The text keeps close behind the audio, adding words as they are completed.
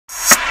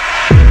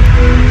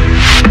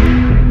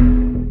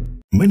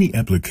Many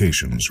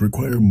applications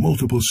require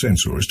multiple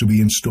sensors to be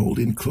installed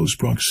in close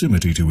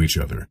proximity to each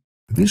other.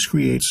 This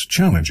creates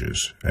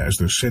challenges, as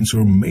the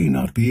sensor may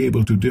not be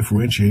able to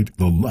differentiate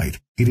the light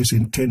it is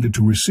intended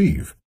to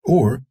receive,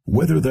 or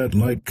whether that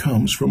light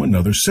comes from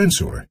another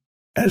sensor.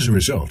 As a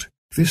result,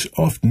 this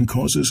often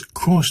causes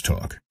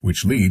crosstalk,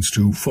 which leads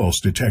to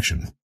false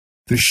detection.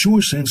 The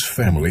SureSense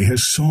family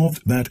has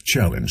solved that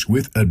challenge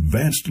with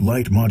advanced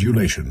light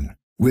modulation.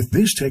 With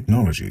this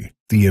technology,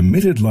 the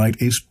emitted light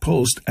is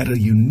pulsed at a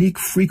unique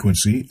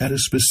frequency at a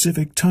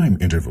specific time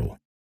interval.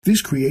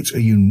 This creates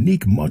a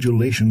unique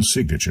modulation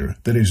signature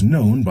that is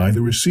known by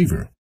the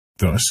receiver.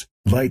 Thus,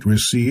 light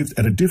received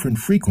at a different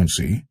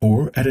frequency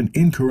or at an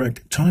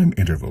incorrect time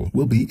interval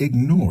will be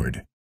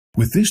ignored.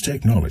 With this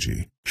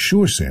technology,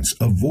 SureSense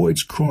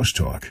avoids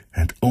crosstalk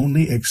and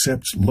only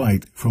accepts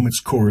light from its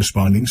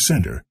corresponding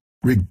sender,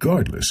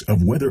 regardless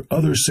of whether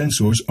other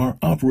sensors are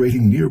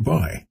operating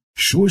nearby.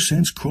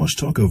 SureSense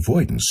crosstalk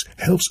avoidance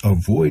helps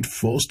avoid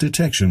false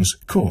detections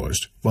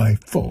caused by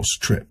false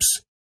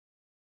trips.